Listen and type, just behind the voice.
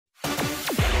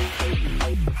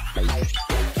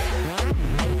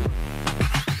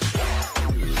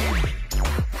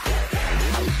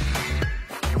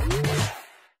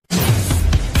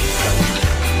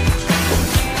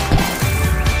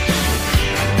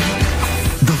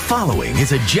following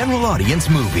is a general audience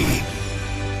movie.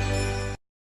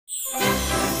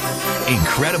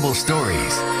 Incredible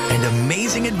stories and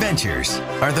amazing adventures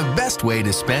are the best way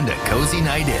to spend a cozy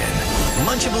night in.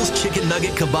 Lunchables Chicken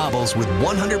Nugget Kebabbles with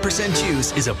 100%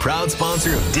 juice is a proud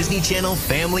sponsor of Disney Channel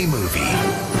Family Movie.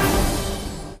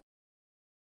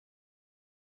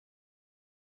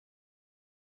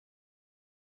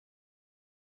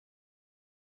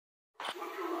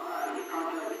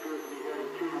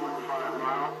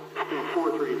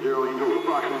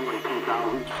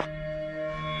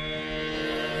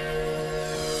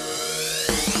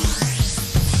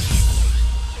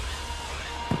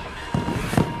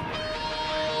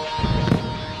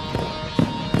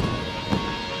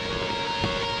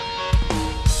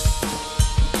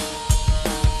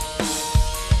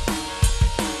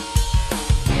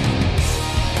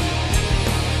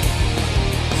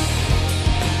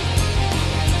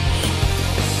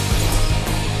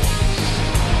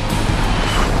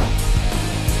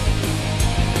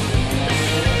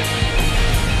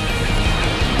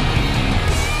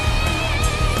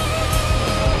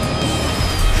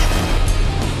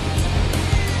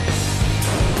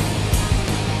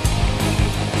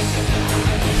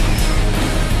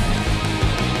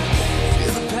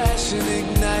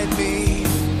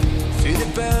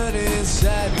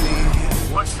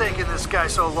 What's taking this guy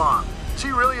so long? Is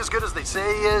he really as good as they say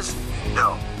he is?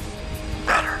 No.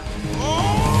 Better.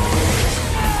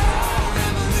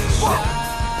 Whoa!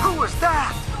 Who was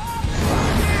that?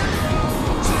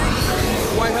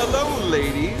 Why, hello,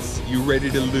 ladies. You ready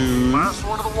to lose? Last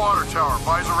one to the water tower.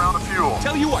 Buys a round of fuel.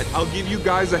 Tell you what, I'll give you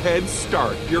guys a head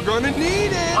start. You're gonna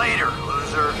need it. Later,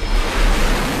 loser.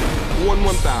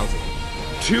 1,000.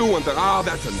 2 1,000. Ah,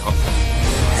 that's enough.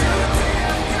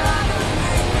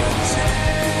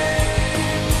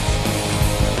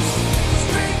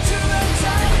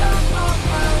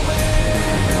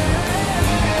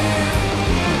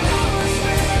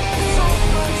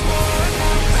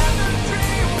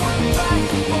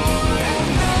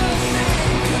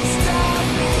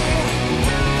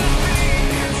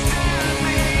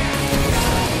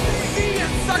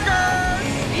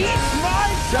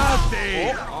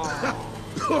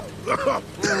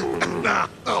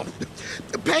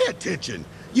 Pay attention.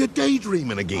 You're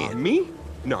daydreaming again. Me?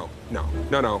 No.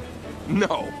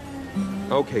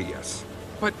 Okay, yes.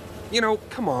 But,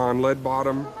 come on, Lead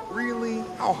Bottom. Really?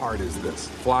 How hard is this?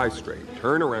 Fly straight,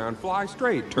 turn around, fly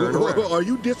straight, turn around. Are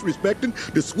you disrespecting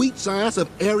the sweet science of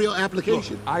aerial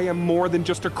application? Look, I am more than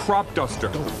just a crop duster.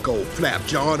 Don't go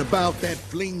flapjawing about that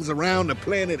flings around the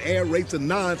planet air racing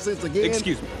nonsense again.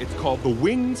 Excuse me, it's called the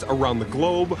Wings Around the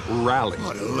Globe Rally.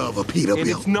 For the love of Peter And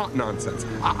Bill. it's not nonsense.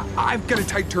 I've got a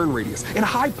tight turn radius and a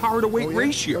high power-to-weight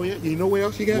ratio. Oh, yeah? You know what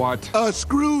else you got? What? A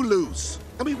screw loose.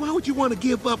 I mean, why would you want to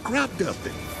give up crop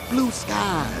dusting? Blue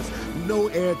skies, no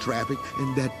air traffic,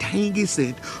 and that tangy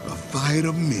scent of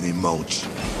Vita Mini Mulch.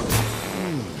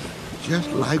 Just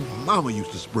like Mama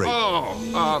used to spray.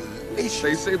 They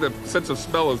say the sense of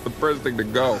smell is the first thing to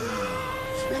go.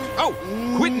 Oh,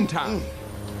 quitting time.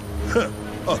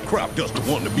 A crop duster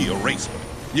wanting to be a racer.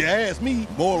 You ask me,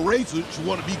 more racers should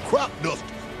want to be crop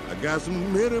dusters. I got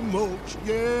some Mini Mulch,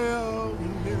 yeah,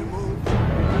 Mini Mulch.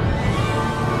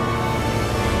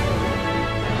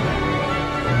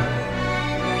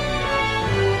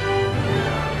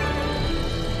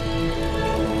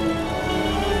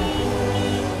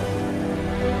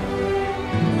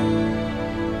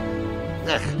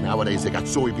 Nowadays, they got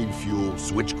soybean fuel,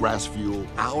 switchgrass fuel,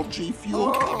 algae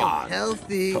fuel. Come on.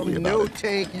 Healthy, Tell me about no it.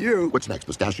 tank you. What's next,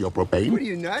 pistachio propane? What are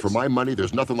you, nuts? For my money,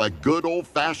 there's nothing like good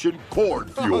old-fashioned corn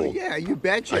fuel. Oh, yeah, you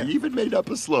betcha. I even made up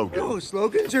a slogan. Oh,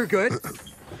 slogans are good.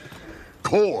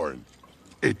 Corn.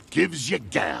 It gives you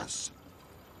gas.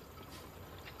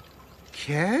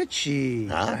 Catchy.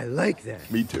 Huh? I like that.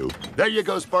 Me too. There you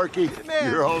go, Sparky. Man,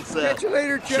 You're all set. catch you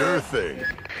later, Chuck. Sure thing.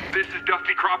 This is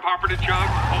Dusty Crop Hopper to Chug.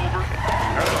 Over.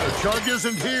 Chug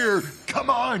isn't here.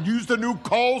 Come on, use the new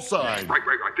call sign. Right.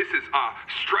 This is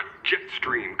Strut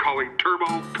Jetstream calling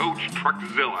Turbo Coach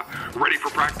Truckzilla. Ready for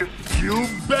practice? You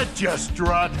betcha,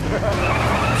 Strut.